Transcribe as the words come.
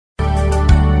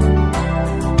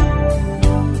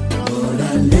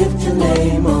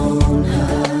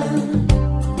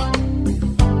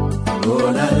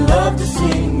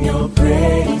your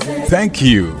praises. Thank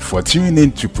you for tuning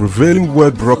in to Prevailing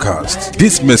Word Broadcast.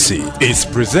 This message is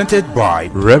presented by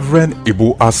Reverend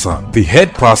Ibu Asan, the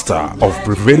head pastor of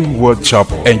Prevailing Word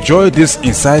Chapel. Enjoy this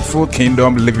insightful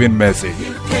kingdom living message.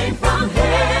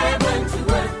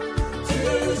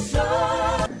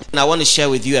 I want to share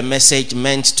with you a message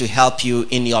meant to help you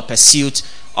in your pursuit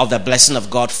of the blessing of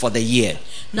God for the year.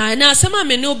 I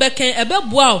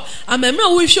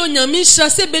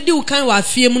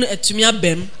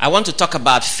want to talk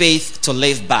about faith to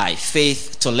live by.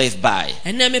 Faith to live by.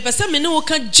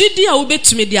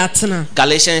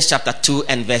 Galatians chapter 2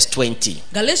 and verse 20.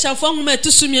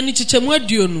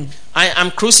 I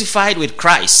am crucified with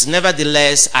Christ,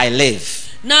 nevertheless I live.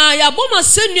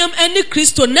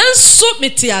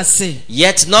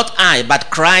 Yet not I, but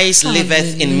Christ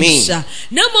liveth in me.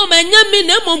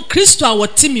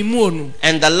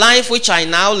 And the life which I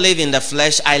now live in the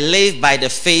flesh, I live by the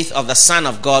faith of the Son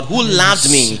of God, who loved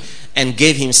me and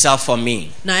gave himself for me.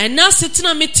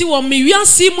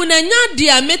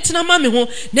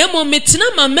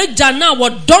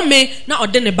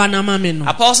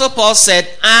 Apostle Paul said,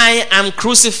 I am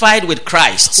crucified with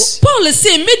Christ.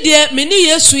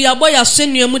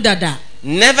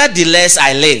 Nevertheless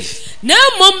I live.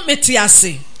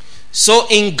 So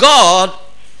in God,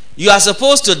 you are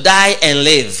supposed to die and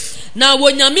live. When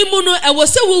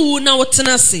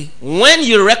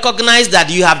you recognize that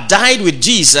you have died with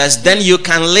Jesus, then you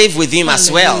can live with him as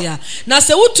well.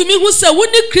 So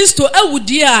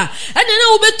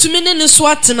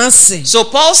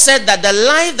Paul said that the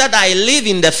life that I live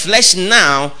in the flesh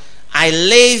now, I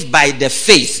live by the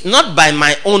faith, not by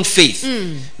my own faith,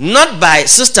 not by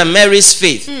Sister Mary's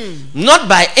faith, not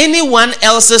by anyone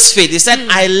else's faith. He said,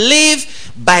 I live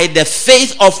by the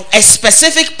faith of a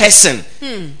specific person.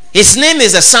 His name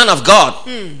is the Son of God.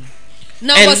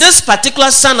 Now, and this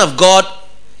particular Son of God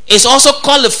is also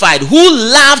qualified, who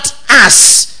loved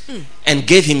us and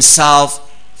gave himself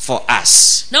for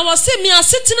us. Now I say me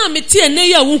asetina meti ene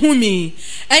ya wo hu mi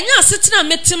enya asetina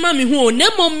meti ma me hu na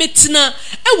mo metina e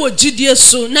wo gidie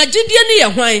so na gidie ne ye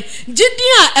hwan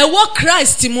gidie a e wo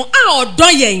Christ mu a odo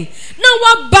yen na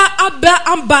waba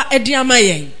aba ediama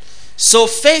yen. So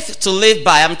faith to live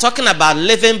by, I'm talking about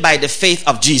living by the faith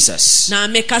of Jesus.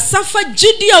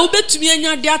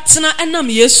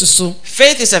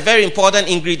 Faith is a very important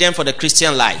ingredient for the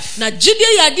Christian life.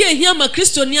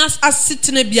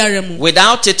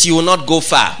 Without it, you will not go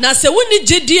far.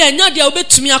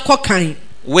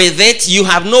 With it, you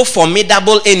have no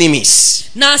formidable enemies.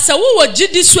 When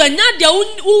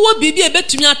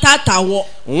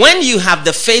you have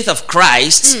the faith of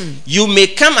Christ, you may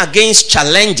come against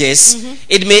challenges.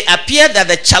 It may appear that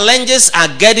the challenges are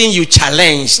getting you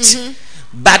challenged.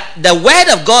 But the word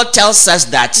of God tells us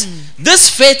that this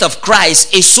faith of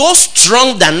Christ is so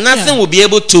strong that nothing will be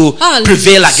able to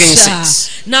prevail against it.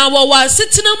 Now,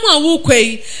 sitina mu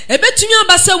awukwe ebetumi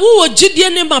abasa wo gidie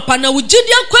ne mapa na wo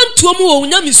gidie kwantuo mu wo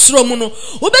nyamisro mu no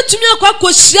obetumi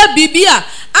akwakohia bibia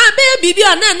abe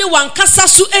bibia na ne wankasa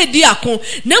so edi akon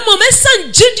na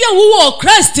momesan gidie wo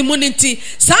Christ mu nti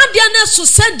sadia na so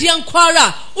sadia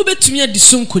nkwara obetumi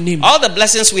adisunkunim. All the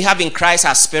blessings we have in Christ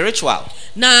are spiritual.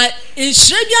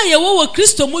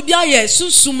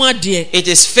 It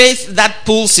is faith that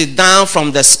pulls it down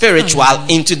from the spiritual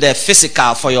into the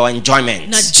physical for your enjoyment.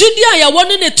 This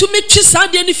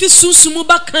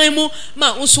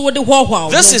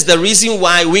is the reason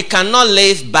why we cannot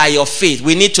live by your faith.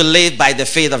 We need to live by the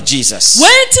faith of Jesus.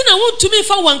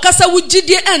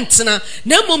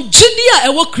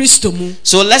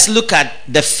 So let's look at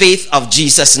the faith of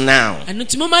Jesus now.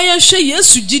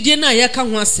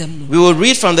 We will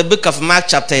read from the book of Mark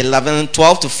chapter 11,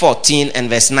 12 to 14 and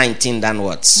verse 19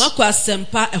 downwards.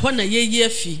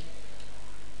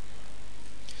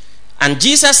 And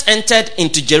Jesus entered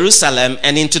into Jerusalem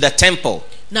and into the temple.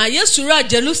 And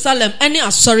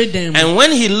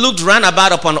when he looked round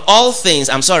about upon all things,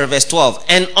 verse 12.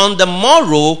 And on the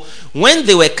morrow, when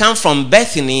they were come from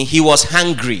Bethany, he was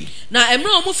hungry. And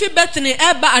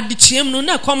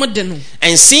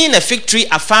seeing a fig tree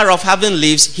afar off having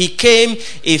leaves, he came,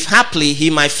 if haply he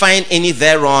might find any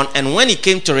thereon. And when he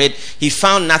came to it, he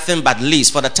found nothing but leaves,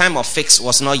 for the time of figs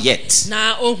was not yet.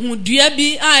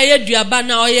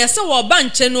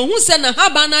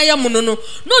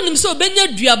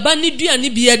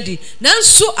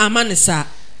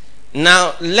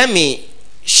 Now let me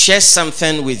share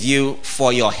something with you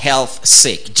for your health's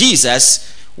sake. Jesus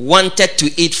wanted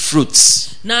to eat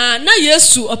fruits.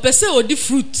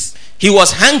 He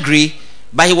was hungry,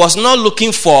 but he was not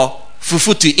looking for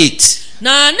fufu to eat. He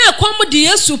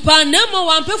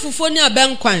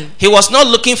was not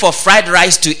looking for fried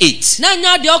rice to eat.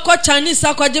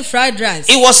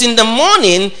 It was in the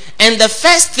morning, and the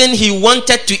first thing he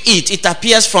wanted to eat, it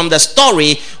appears from the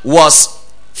story, was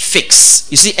figs.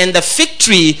 You see, and the fig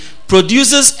tree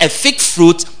produces a fig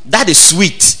fruit that is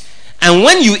sweet. And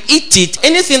when you eat it,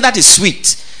 anything that is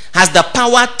sweet has the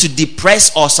power to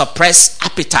depress or suppress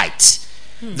appetite.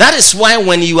 That is why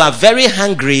when you are very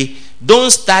hungry,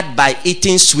 don't start by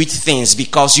eating sweet things,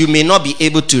 because you may not be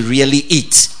able to really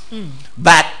eat.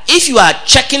 But if you are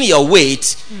checking your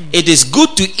weight, it is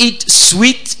good to eat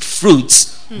sweet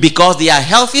fruits because they are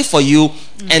healthy for you,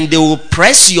 and they will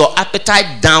press your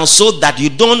appetite down so that you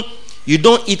don't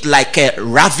eat like a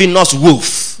ravenous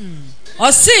wolf.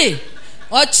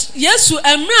 Yesu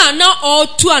emra na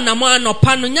otu anamo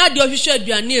anopa no nya de ohwehwe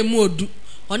aduane emu odu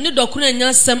oni dokuna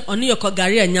nyasem oni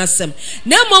yokogare anyasem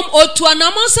na mom otu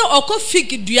anamo se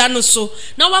okofig dua no so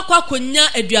na wakwa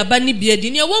konya aduaba ne biedi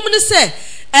ne wo mu ne se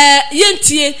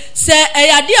yentie se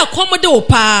eyade akomode wo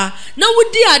pa na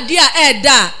wudi ade a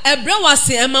eda ebre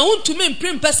wase ema wontumi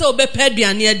mprempe se obepa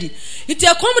aduane adi iti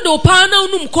akomode wo pa na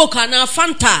unum coke na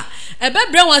fanta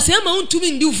ebebre wase ema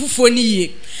wontumi ndi ufufuo ni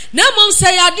ye na mom se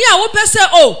yade a wo pese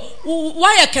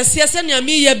why kese se ne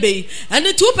ami ye be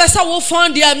ene ti wo pese wo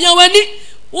fon de amia wani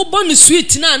wo bon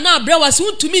sweet na abre wase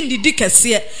wontumi ndidi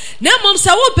kese na mom se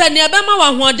wo pe ne ebema wa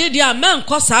hoade de a man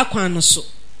kosa akwan no so.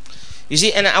 You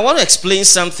see, and I want to explain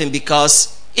something, because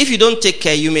if you don't take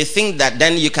care, you may think that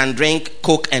then you can drink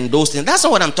Coke and those things. That's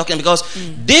not what I'm talking, because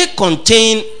they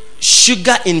contain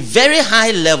sugar in very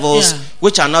high levels,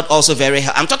 which are not also very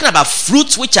high. I'm talking about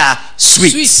fruits which are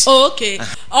sweet. Sweet. Oh, okay.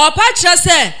 Our patcha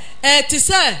say, it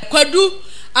is kwadu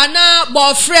ana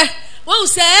bofre. One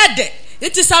say ede.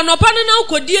 It is an opana na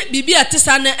ukodi bibi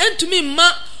atisana entumi ma.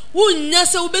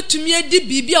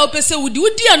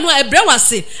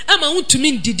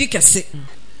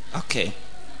 Okay,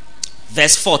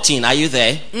 verse 14, are you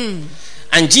there?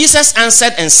 And Jesus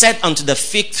answered and said unto the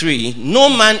fig tree, no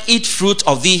man eat fruit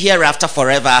of thee hereafter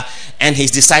forever. And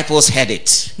his disciples heard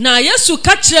it.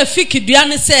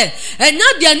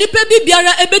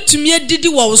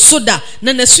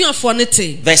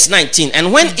 Verse 19,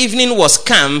 and when evening was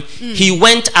come, he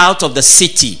went out of the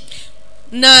city.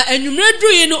 And in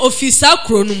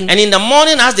the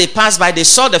morning, as they passed by, they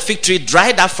saw the fig tree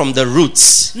dried up from the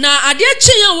roots.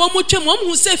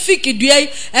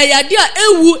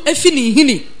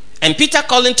 And Peter,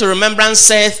 calling to remembrance,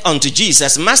 saith unto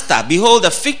Jesus, Master, behold,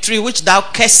 the fig tree which thou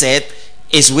cursed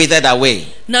is withered away.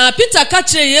 And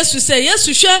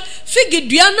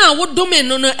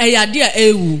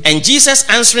Jesus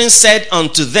answering said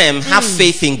unto them, have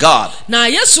faith in God. In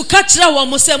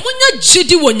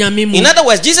other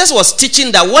words, Jesus was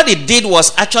teaching that what he did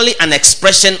was actually an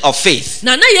expression of faith.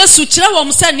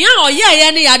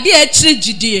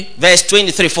 Verse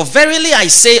 23, for verily I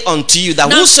say unto you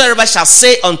that whosoever shall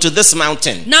say unto this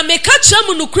mountain.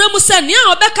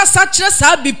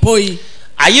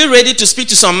 Are you ready to speak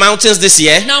to some mountains this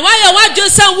year?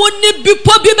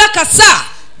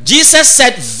 Jesus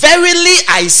said, verily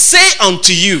I say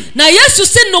unto you,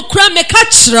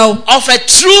 of a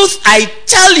truth I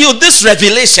tell you this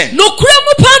revelation,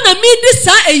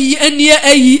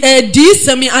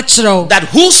 that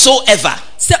whosoever,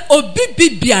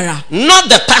 not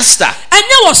the pastor,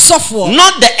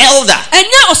 not the elder,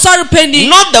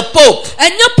 not the pope,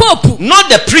 not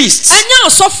the priest,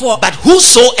 but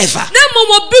whosoever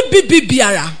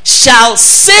shall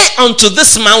say unto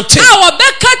this mountain,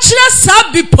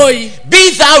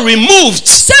 be thou removed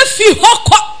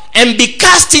and be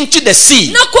cast into the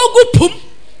sea,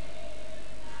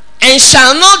 and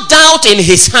shall not doubt in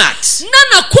his heart,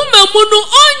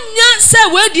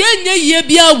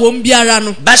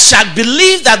 but shall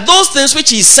believe that those things which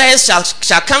he says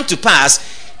shall come to pass,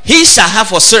 he shall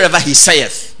have whatsoever he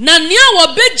saith.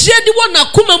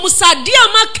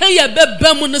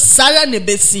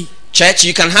 Church,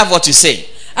 you can have what you say.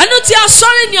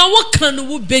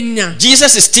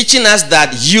 Jesus is teaching us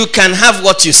that you can have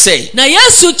what you say.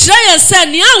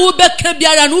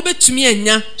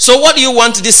 So what do you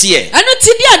want this year?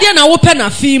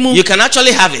 You can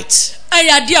actually have it.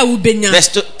 Verse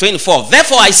 24,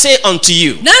 therefore I say unto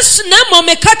you,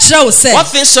 what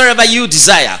things soever you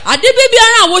desire,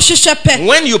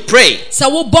 when you pray,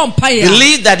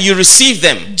 believe that you receive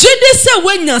them, and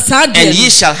ye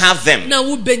shall have them.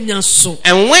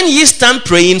 And when ye stand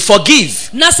praying, forgive.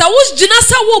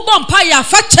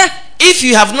 If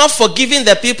you have not forgiven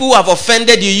the people who have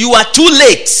offended you, you are too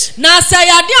late.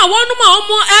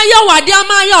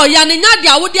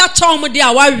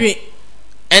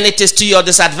 And it is to your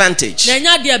disadvantage.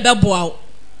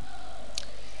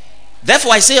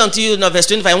 Therefore I say unto you, verse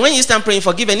 25, when you stand praying,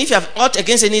 forgive, and if you have aught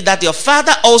against any, that your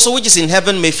Father also which is in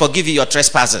heaven may forgive you your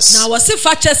trespasses. But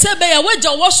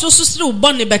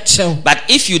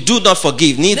if you do not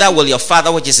forgive, neither will your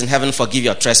Father which is in heaven forgive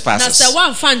your trespasses.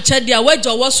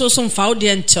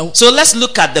 So let's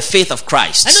look at the faith of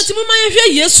Christ.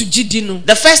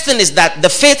 The first thing is that the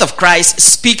faith of Christ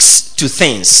speaks to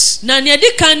things.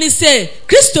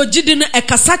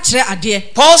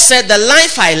 Paul said, the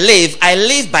life I live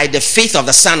by the faith of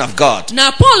the Son of God.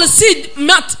 Now Paul said,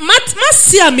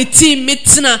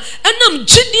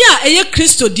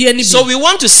 so we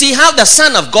want to see how the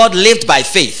Son of God lived by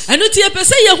faith.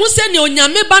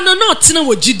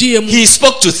 He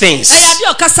spoke to things.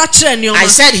 I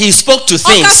said he spoke to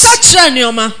things.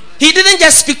 He didn't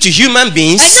just speak to human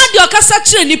beings.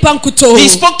 He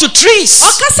spoke to trees.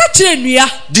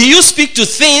 Do you speak to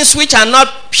things which are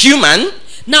not human?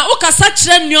 You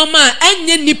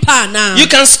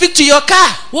can speak to your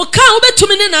car. You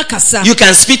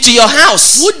can speak to your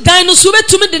house. You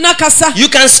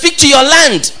can speak to your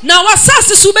land. You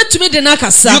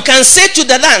can say to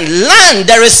the land,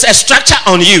 there is a structure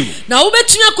on you.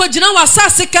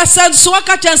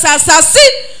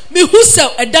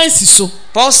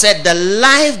 Paul said, the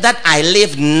life that I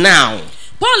live now.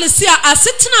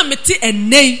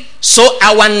 So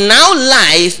our now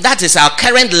life, that is our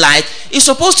current life, is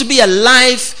supposed to be a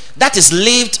life that is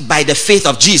lived by the faith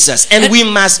of Jesus, and we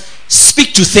must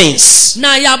speak to things.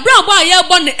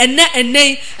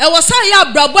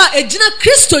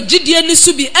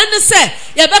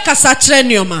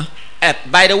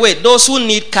 By the way, those who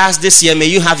need cars this year, may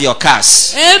you have your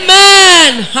cars.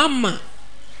 Amen.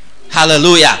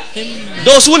 Hallelujah. Amen.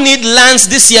 Those who need lands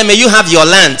this year, may you have your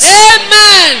lands.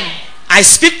 Amen. I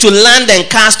speak to land and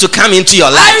cars to come into your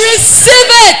life. I receive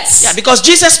it. Yeah, because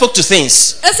Jesus spoke to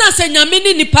things.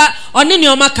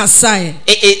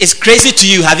 It's crazy to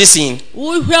you. Have you seen?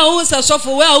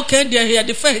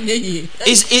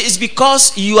 It's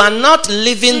because you are not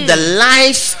living the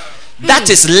life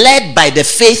that is led by the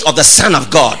faith of the Son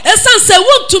of God.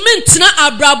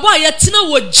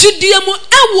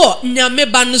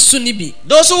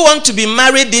 Those who want to be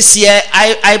married this year,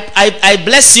 I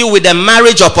bless you with a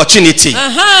marriage opportunity.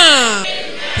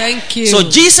 Thank you. So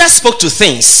Jesus spoke to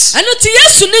things.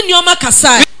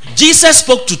 Jesus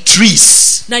spoke to trees.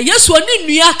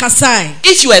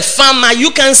 If you are a farmer,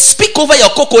 you can speak over your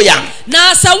cocoyam.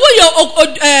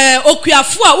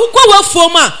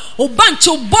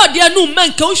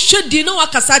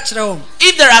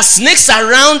 If there are snakes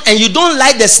around and you don't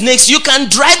like the snakes, you can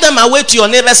drive them away to your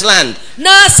neighbor's land.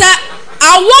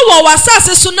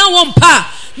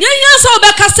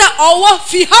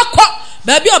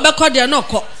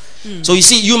 So you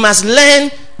see, you must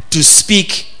learn to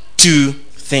speak to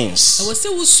things.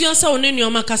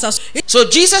 So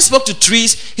Jesus spoke to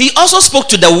trees. He also spoke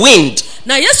to the wind.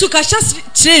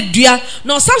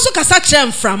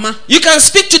 You can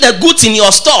speak to the goods in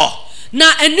your store.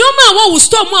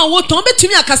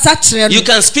 You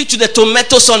can speak to the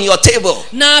tomatoes on your table.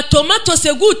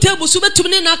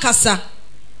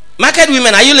 Market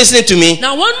women, are you listening to me?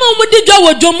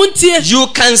 You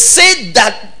can say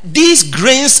that these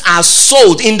grains are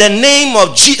sold in the name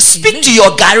of Jesus. Speak to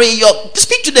your gari,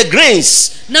 speak to the grains.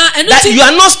 That you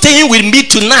are not staying with me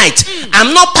tonight.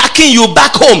 I'm not packing you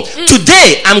back home.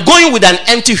 Today, I'm going with an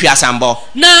empty huasambo.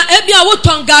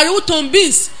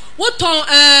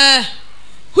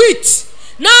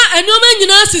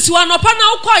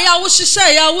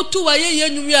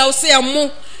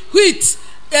 Wheat. Wheat.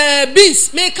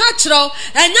 Beans me catchro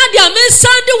and nadia me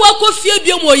sande wako fie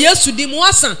biomo yesu di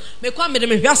muasan me kwa me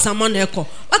hwasam na eko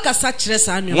akasa kire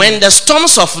sa anu. When the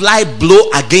storms of life blow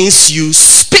against you,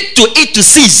 speak to it to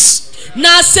cease.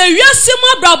 Na se wiase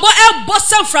mo brabo e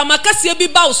bossa from akase bi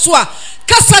ba so a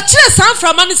kasa kire sa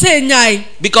from an say nyai.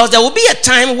 Because there will be a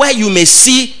time where you may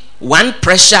see one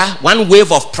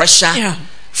wave of pressure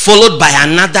followed by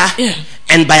another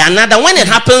and by another. When it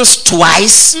happens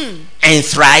twice and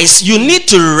thrice, you need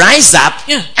to rise up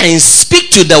and speak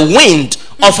to the wind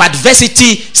of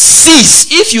adversity. Cease.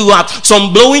 If you have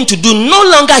some blowing to do, no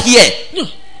longer here,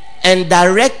 and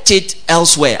direct it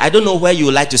elsewhere. I don't know where you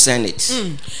would like to send it,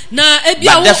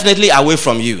 but definitely away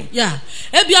from you.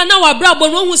 Ebia na wa brabo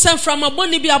no hu sem from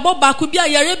aboni bi aboba ku bia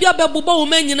yare bia bebobo wo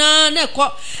manyina na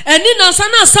ekọ eni na nsa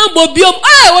na san bobiom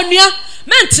onua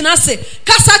mentina se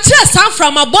kasa kire san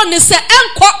from aboni se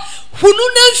enko hunu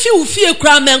na mfi ufie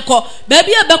kura menko ba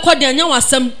bia bekọ de anya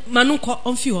wasem manunko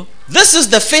onfi ho. This is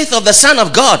the faith of the Son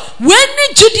of God. When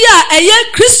Judea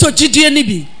eye Christo jidie ni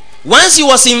bi. Once he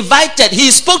was invited,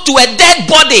 he spoke to a dead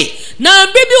body. Na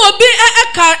bibi obi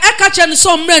eka che no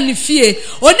so mra ne fie.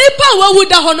 Onipa wawu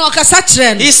da ho no okasa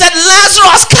kire no. He said,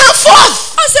 Lazarus, come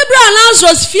forth. I said, bra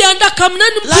Lazarus fie anda kam na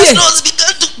ne pie. Lazarus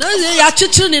began to na ya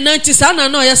chichiri ne 90 sa na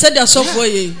no ya said ya so for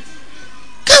ye.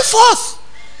 Come forth.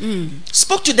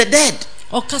 Spoke to the dead.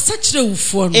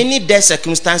 Any dead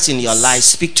circumstance in your life,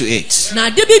 speak to it.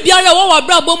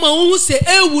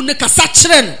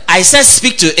 I said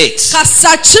speak to it.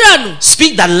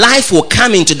 Speak that life will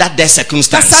come into that dead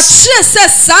circumstance.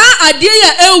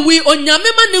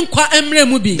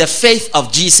 The faith of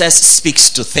Jesus speaks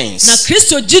to things.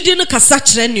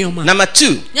 Number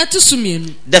 2,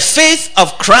 the faith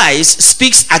of Christ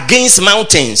speaks against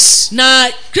mountains.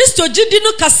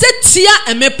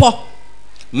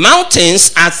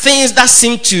 Mountains are things that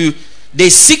seek to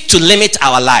limit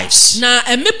our lives.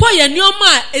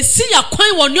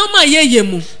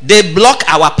 They block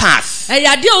our path. They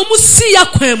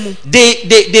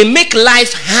make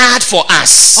life hard for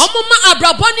us.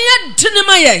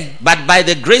 But by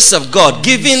the grace of God,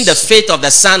 given the faith of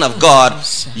the Son of God,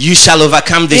 you shall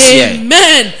overcome this year.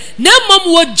 Amen.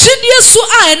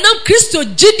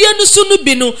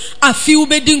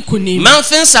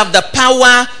 Mountains have the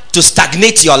power to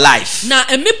stagnate your life.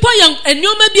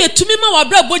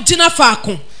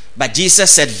 But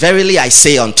Jesus said, verily I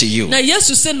say unto you.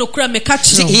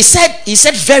 See, he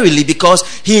said verily because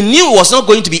he knew it was not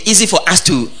going to be easy for us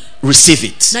to receive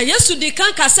it.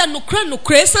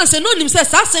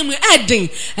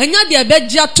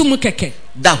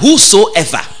 That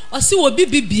whosoever.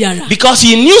 Because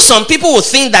he knew some people would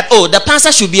think that, oh, the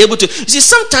pastor should be able to. You see,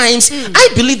 sometimes I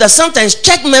believe that sometimes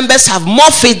church members have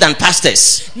more faith than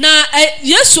pastors.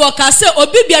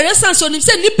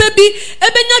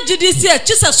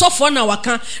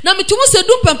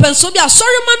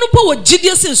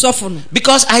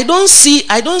 Because I don't see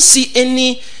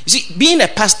any. You see, being a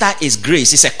pastor is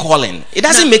grace, it's a calling. It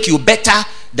doesn't make you better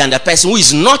than the person who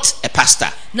is not a pastor.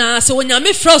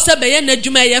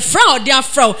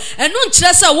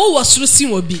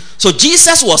 So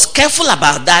Jesus was careful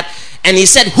about that, and he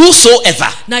said,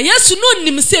 whosoever.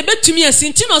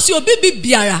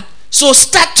 So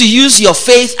start to use your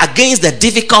faith against the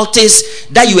difficulties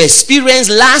that you experienced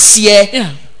last year,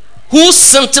 whose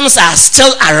symptoms are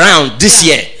still around this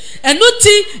year.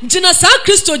 Enuti jina sa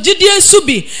Kristo jidie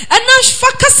subi ena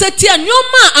fakaseti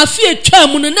anyoma afi etwa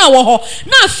mu na wo ho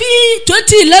na afi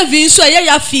 2011 so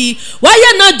ya fi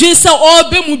waya na dwen se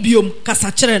obe mu biom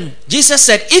kasa kire no. Jesus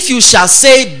said, if you shall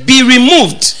say be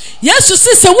removed, Yesu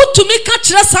se wutumi ka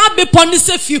kire sa bepo ni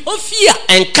se fi hofia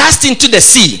and cast into the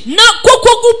sea, na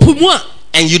kokogu pumu a,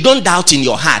 and you don't doubt in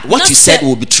your heart, what you said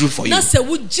will be true for you. Na se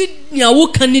wuji nya wo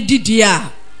kan didi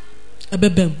a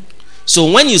ebebem. So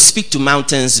when you speak to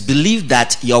mountains, believe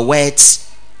that your words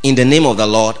in the name of the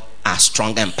Lord are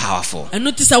strong and powerful. I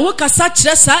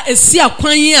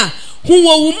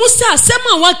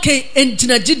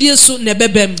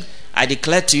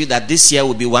declare to you that this year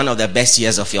will be one of the best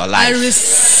years of your life. I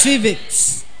receive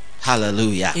it.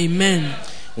 Hallelujah. Amen.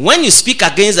 When you speak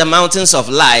against the mountains of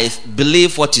life,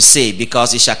 believe what you say,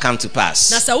 because it shall come to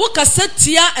pass. Number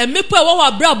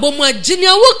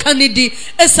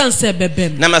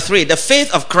 3, the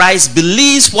faith of Christ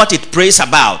believes what it prays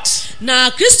about. You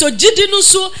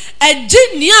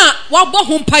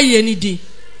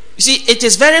see, it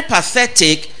is very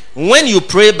pathetic when you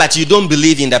pray but you don't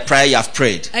believe in the prayer you have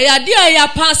prayed.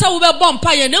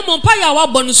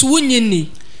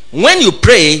 When you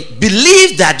pray,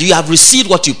 believe that you have received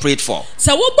what you prayed for.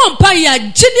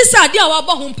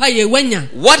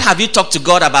 What have you talked to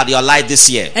God about your life this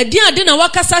year? Believe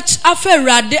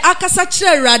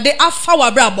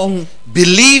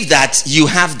that you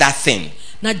have that thing.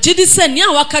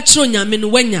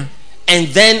 And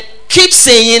then keep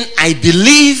saying, I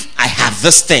believe I have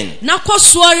this thing.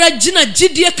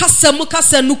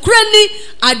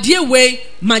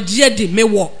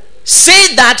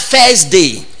 Say that first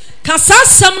day. After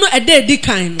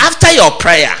your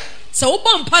prayer, say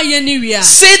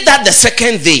that the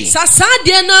second day,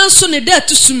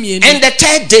 and the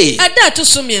third day.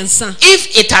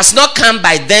 If it has not come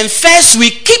by then, first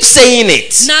week keep saying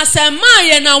it.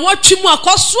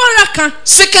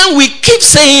 Second week keep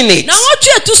saying it.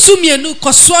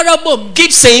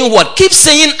 Keep saying what? Keep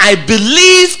saying, I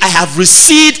believe I have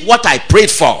received what I prayed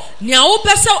for.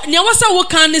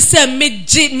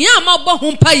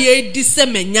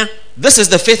 This is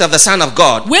the faith of the Son of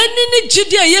God.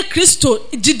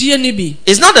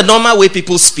 It's not the normal way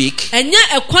people speak. It's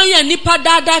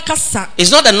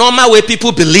not the normal way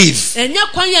people believe.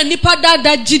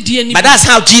 But that's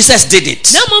how Jesus did it.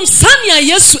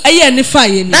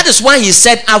 That is why he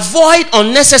said, avoid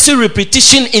unnecessary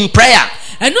repetition in prayer.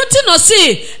 He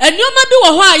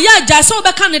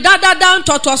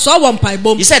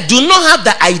said, do not have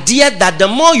the idea that the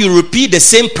more you repeat the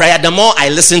same prayer, the more I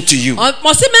listen to you.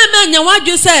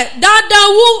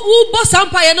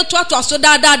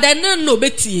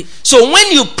 So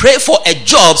when you pray for a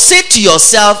job, say to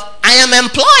yourself, I am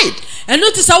employed.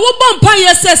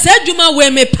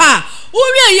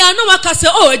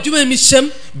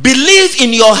 Believe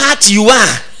in your heart you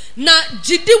are.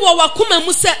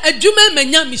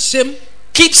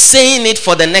 Keep saying it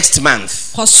for the next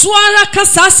month. And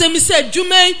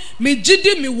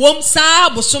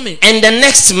the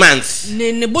next month.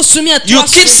 You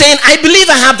keep saying, I believe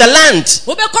I have the land.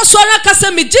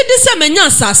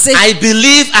 I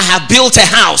believe I have built a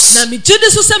house.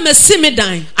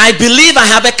 I believe I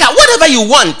have a car. Whatever you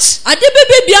want.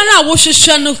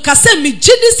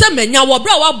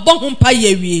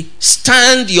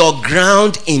 Stand your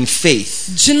ground in faith.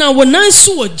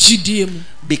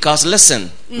 Because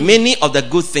listen, many of the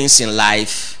good things in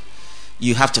life,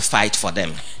 you have to fight for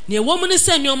them. So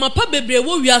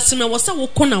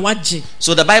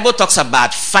the Bible talks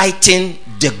about fighting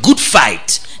the good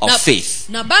fight of faith.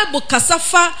 You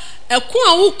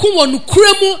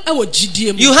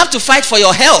have to fight for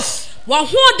your health. One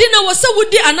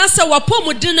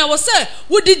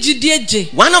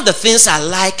of the things I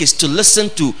like is to listen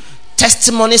to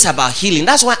testimonies about healing.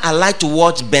 That's why I like to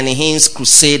watch Benny Hinn's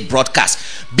crusade broadcast,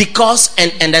 because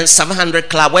and then 700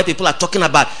 Club, where people are talking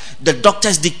about the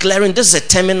doctors declaring this is a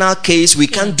terminal case, we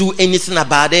can't do anything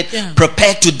about it,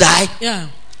 prepare to die,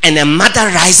 and a mother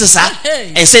rises up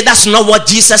and say, that's not what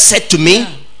Jesus said to me.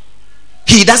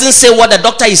 He doesn't say what the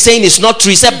doctor is saying is not true.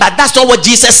 He said, but that's not what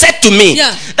Jesus said to me.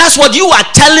 That's what you are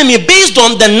telling me based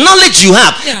on the knowledge you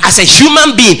have as a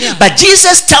human being. But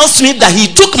Jesus tells me that he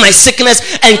took my sickness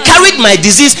and carried my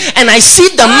disease, and I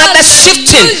see the mother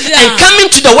shifting and coming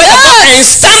to the word of God and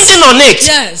standing on it.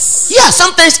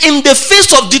 Sometimes in the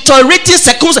face of deteriorating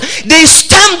circumstances, they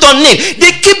stand on it.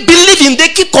 They keep believing,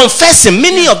 they keep confessing.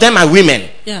 Many of them are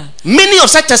women. Many of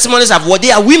such testimonies are what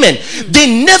they are women. They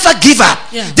never give up.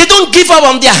 They don't give up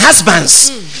on their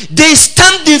husbands. They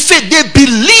stand in faith. They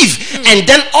believe, and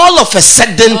then all of a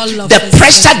sudden the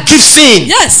pressure gives in.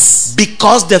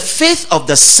 Because the faith of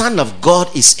the Son of God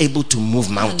is able to move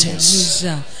mountains.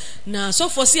 Na so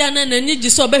for see ana nanyi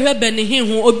giso obehwe Benny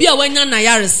Hinn obi a wanya na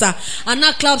yaresa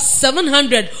ana club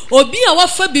 700 obi a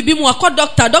wafa bibi mu akọ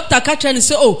doctor ka try ni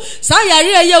say oh sa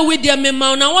yare aye we de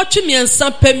mema na wotwe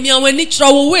miensa pamia wani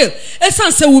kiro wo we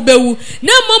esan se wo bewu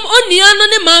na mom onia no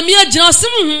ne maami agina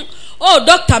osem oh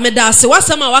doctor me da se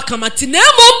wasama wakamati na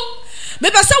mom me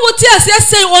pesa woti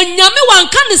asese onyame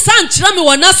wanka ne sankyira me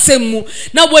wona semu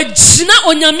na wagina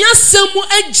onyame asemu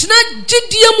agina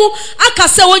gidie mu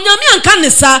akase onyame anka ne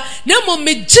sa na mom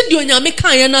me gidi onyame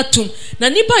kan ye na tum na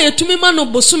nipa yetumi ma no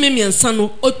bosume miensa no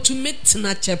otumi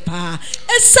tena chepa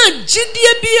esa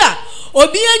gidie bia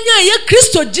obi anya ye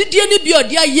Kristo gidie ni bi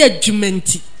odi aye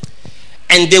adwumenti.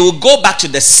 And they will go back to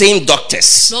the same doctors.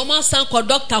 Say,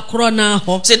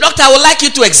 doctor, I would like you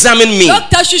to examine me.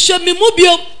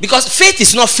 Because faith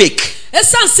is not fake.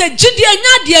 If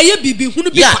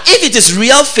it is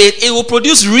real faith, it will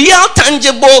produce real,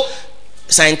 tangible,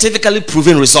 scientifically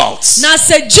proven results.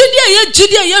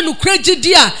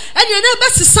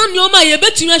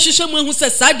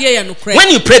 When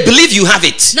you pray, believe you have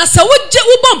it.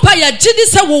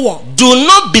 Do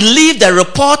not believe the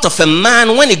report of a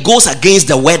man when it goes against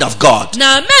the word of God.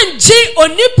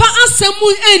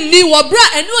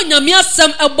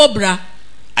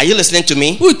 Are you listening to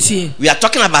me? We are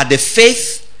talking about the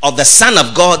faith of the Son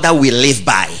of God that we live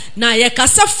by.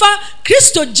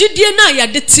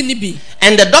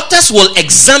 And the doctors will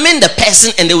examine the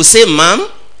person and they will say, Ma'am,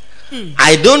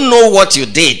 I don't know what you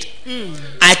did.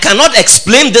 I cannot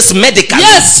explain this medically.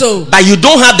 But you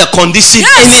don't have the condition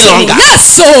any longer.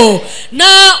 Na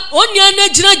onya na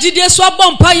jina jidie so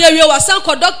abompa ye wi wasan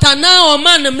ko doctor na o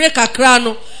man mreka kra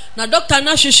no na doctor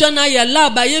na hwehwe na ye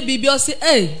lab aye bibi o se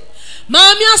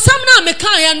Mami asam na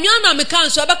meka ya nua na meka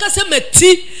nso abaka se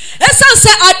mati esanse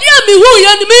ade a mi hu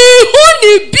ye mi hu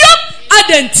ni bio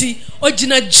adenti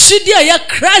ogina jidie ya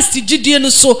Christ jidie no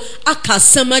so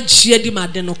akasema jie di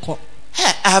made no ko.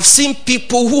 I have seen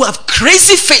people who have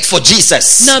crazy faith for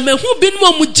Jesus. Na me hu bi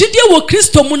no mu jidie wo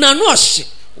Kristo mu na no ohye.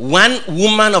 one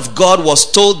woman of God was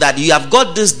told that you have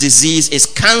got this disease, it's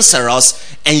cancerous,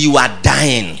 and you are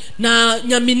dying. Na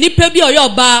nyame nipa bi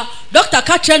oyoba doctor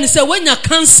ka kire ni say wenya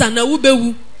cancer na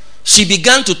wubewu. She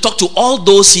began to talk to all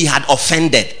those she had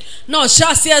offended. No,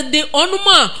 shasia de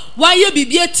onuma waye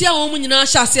bibie tia wo nyina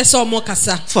shasia so mo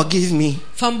kasa. Forgive me.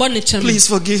 Please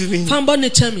forgive me.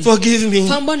 Forgive me.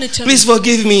 Please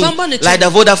forgive me. Like the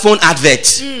Vodafone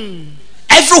advert.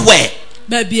 Everywhere.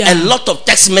 A lot of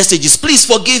text messages. Please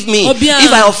forgive me.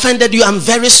 If I offended you, I'm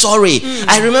very sorry.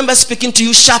 I remember speaking to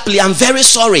you sharply. I'm very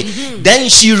sorry. Then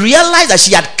she realized that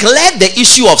she had cleared the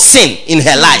issue of sin in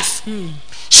her life.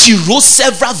 She wrote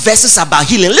several verses about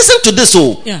healing. Listen to this.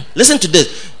 Listen to this.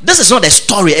 This is not a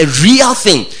story, a real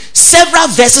thing. Several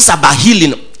verses about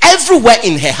healing everywhere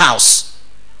in her house.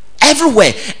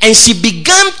 Everywhere. And she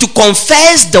began to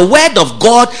confess the word of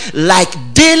God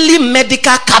like daily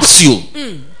medical capsule.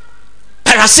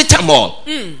 Paracetamol.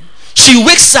 She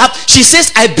wakes up, she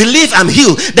says, I believe I'm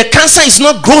healed. The cancer is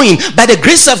not growing. By the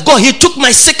grace of God, he took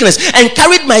my sickness and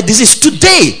carried my disease.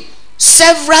 Today,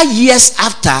 several years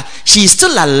after, she is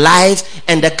still alive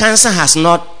and the cancer has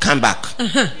not come back.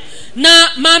 Na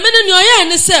mama no oya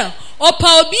ne se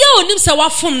opa obi a onim se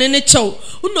wafom ne ne chew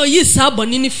uno yi sa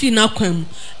boni ne fi na kwam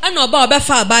ana oba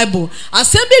obefa bible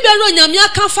asem bi be ro nyame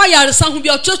aka fa yaresa ho bi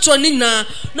ochocho ni na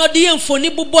no de yemfoni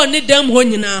bubo ne dam ho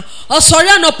nyina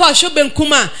osori no pa hwe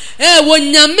benkuma wo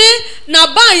nyame na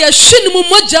ba ya hwini mu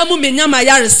moja mu menyama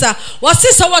yaresa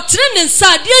wasisa wotre ne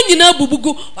nsa de nyina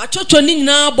bubugu wachocho ni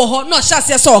nyina boho no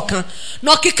hyase se oka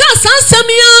no keka sansam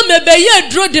ya mebeye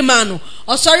dro de ma no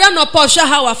osori no pa hwe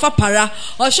ha wafa para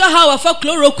hwe ha wafa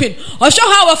chloroquine hwe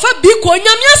ha wafa biko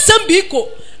nyame asem biko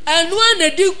enu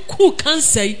anedi ku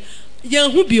cancer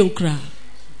yehu bionkra.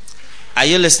 Are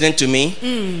you listening to me?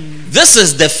 This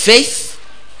is the faith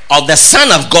of the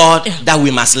Son of God that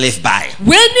we must live by.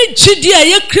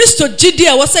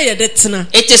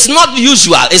 It is not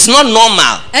usual, it's not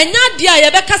normal,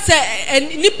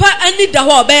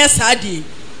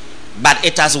 but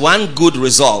it has one good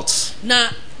result.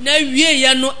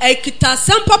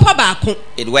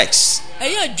 It works.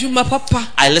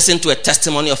 I listened to a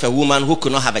testimony of a woman who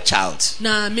could not have a child. Just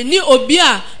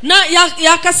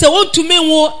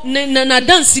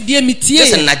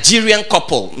a Nigerian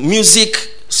couple, music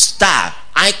star,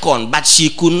 icon, but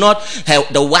she could not,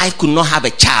 the wife could not have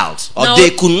a child, or they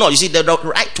could not. You see, the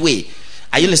right way.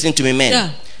 Are you listening to me,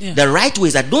 men? Yeah. The right way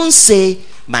is that don't say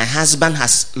my husband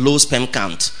has low sperm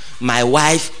count, my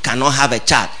wife cannot have a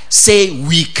child. Say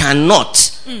we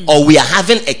cannot, or we are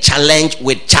having a challenge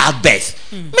with childbirth.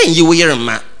 Are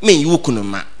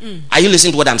you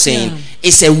listening to what I'm saying? Yeah.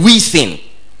 It's a we thing.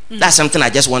 That's something I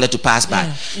just wanted to pass by.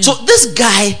 Yeah. So this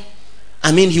guy,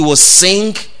 I mean, he was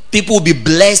saying people will be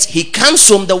blessed. He comes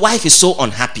home, the wife is so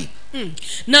unhappy.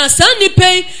 Na sani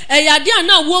pay eyade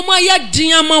na wo ma ya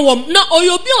diama wom na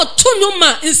oyobi otunu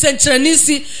ma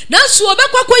insentrenisi na so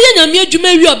obekwakoye nyame adwuma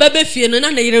wi obebe fie no na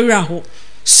yere ho.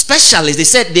 Specialists, they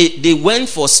said they went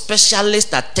for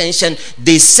specialist attention.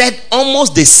 They said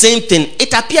almost the same thing.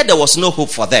 It appeared there was no hope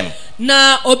for them.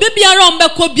 Na obebiara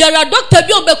ombeko biara doctor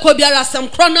bi ombeko biara sam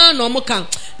krona na omuka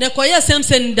na koye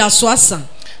semsen da so asa.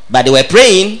 But they were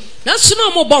praying. And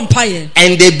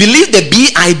they believe the Bible.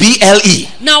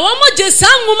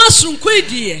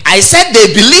 I said they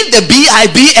believe the Bible.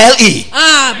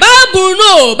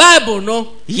 Bible no.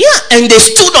 Yeah, and they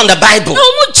stood on the Bible.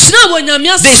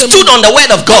 They stood on the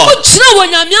word of God.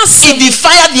 It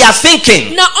defied their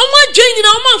thinking.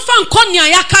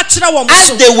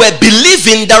 As they were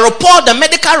believing the report, the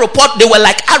medical report, they were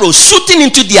like arrows shooting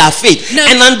into their faith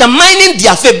and undermining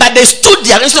their faith. But they stood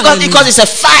there because it's a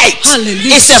fight.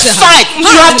 Hallelujah. It's a fight.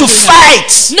 You have to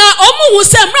fight.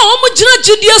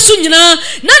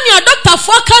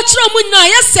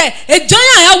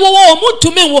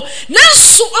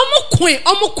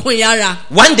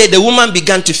 One day the woman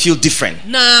began to feel different.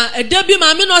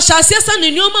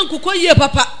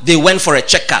 They went for a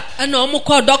checkup. And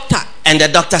the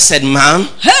doctor said, "Ma'am,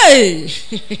 hey,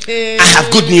 I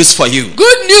have good news for you.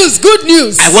 Good news, good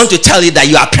news. I want to tell you that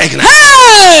you are pregnant."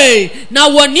 Hey! Now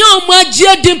when you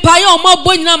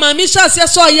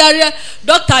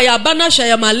doctor ya bana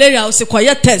shaya malaria o se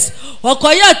koye test. O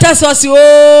koye test o se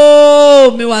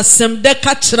oh me wasem de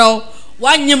ka kire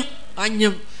wanyem.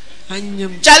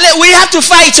 Charlie, we have to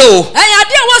fight.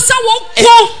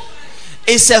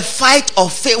 It's a fight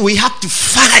of faith. We have to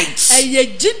fight. And you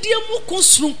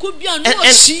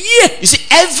see,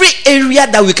 every area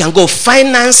that we can go,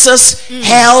 finances,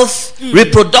 health,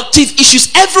 reproductive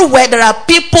issues. Everywhere there are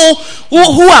people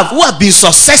who have been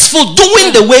successful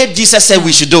doing the way Jesus said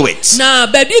we should do it. Na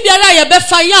baby biara ya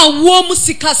befa ya wo mu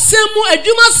sikasemu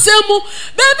adwuma semu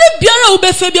baby biara wo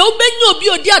befa bia wo benya obi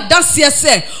odi adase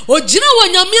ese ogina wo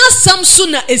nyame asem so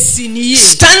na esiniye.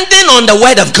 Standing on the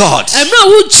word of God. Emra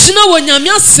wo gina wo nyame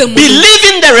asem.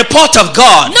 Believing the report of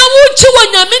God. Na wo gi wo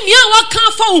nyame nia wa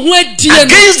kan fa wo ho adie.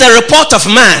 Against the report of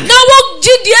man. Na wo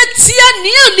gi die tia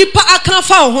nia nipa akan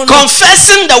fa wo ho.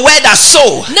 Confessing the word as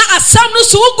so. Na asam no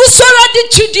so wo gusora di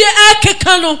chidie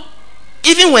akeka no.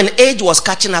 Even when age was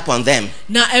catching up on them.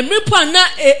 Na emripo na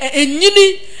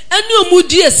enyini ene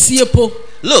omudi esiepo.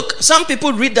 Look, some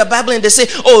people read the Bible and they say,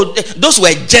 oh, those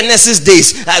were Genesis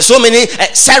days. So many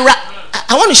Sarah.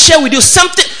 I want to share with you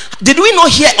something. Did we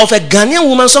not hear of a Ghanaian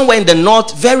woman somewhere in the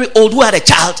north, very old, who had a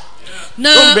child?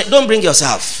 Don't bring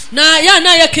yourself. Na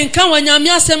ya kenkan wanyame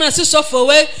asem asisofo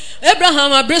we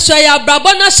Abraham abreso ya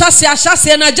brabo na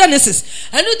hyase na Genesis.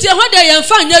 Enu tie ho de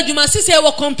yemfa anya adwuma sise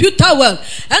wo computer well.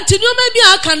 Enti no ma bi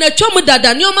aka na twom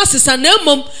dada ne o masesa na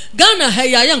emom Ghana ha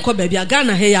ya yenko ba bia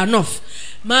Ghana ha ya nof.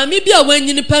 Maami bi a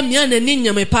wanyini pa mia na ni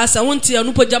nyame pasa wonte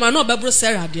anu pojama na obebro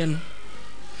Sarah de no.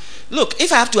 Look,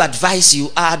 if I have to advise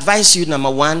you, I advise you,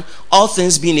 number one, all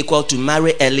things being equal, to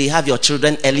marry early, have your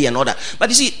children early and all that. But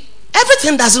you see,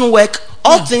 everything doesn't work.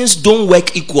 All things don't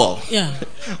work equal. Yeah.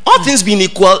 All things being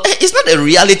equal, it's not a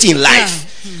reality in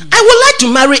life. Yeah. I would like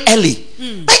to marry early.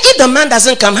 But if the man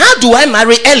doesn't come, how do I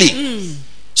marry early?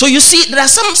 So you see, there are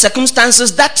some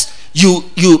circumstances that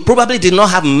you probably did not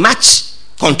have much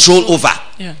control over.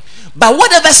 Yeah. But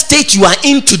whatever state you are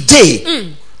in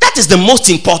today, that is the most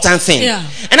important thing. Yeah.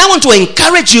 And I want to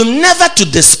encourage you never to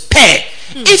despair.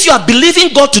 If you are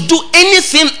believing God to do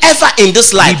anything ever in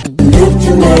this life.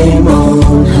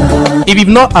 If you've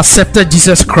not accepted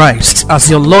Jesus Christ as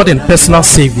your Lord and personal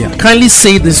Savior, kindly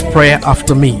say this prayer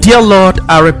after me. Dear Lord,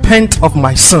 I repent of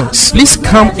my sins. Please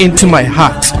come into my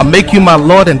heart and make you my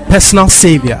Lord and personal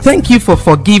Savior. Thank you for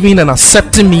forgiving and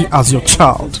accepting me as your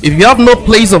child. If you have no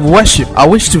place of worship, I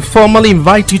wish to formally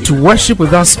invite you to worship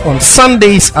with us on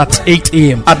Sundays at 8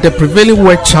 a.m. at the Prevailing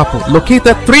Word Chapel,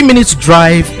 located 3 minutes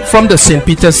drive from the St.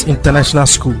 Peter's International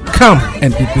School. Come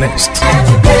and be blessed.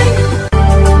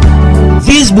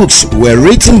 These books were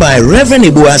written by Reverend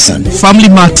Ibu Hassan. Family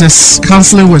Matters,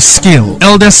 Counseling with Skill,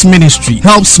 Elders Ministry,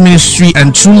 Helps Ministry,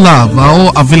 and True Love are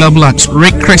all available at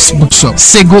Redcrest Bookshop,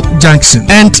 Sego Junction,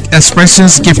 and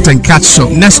Expressions Gift and Catch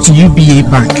Shop next to UBA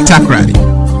Bank, Takrady.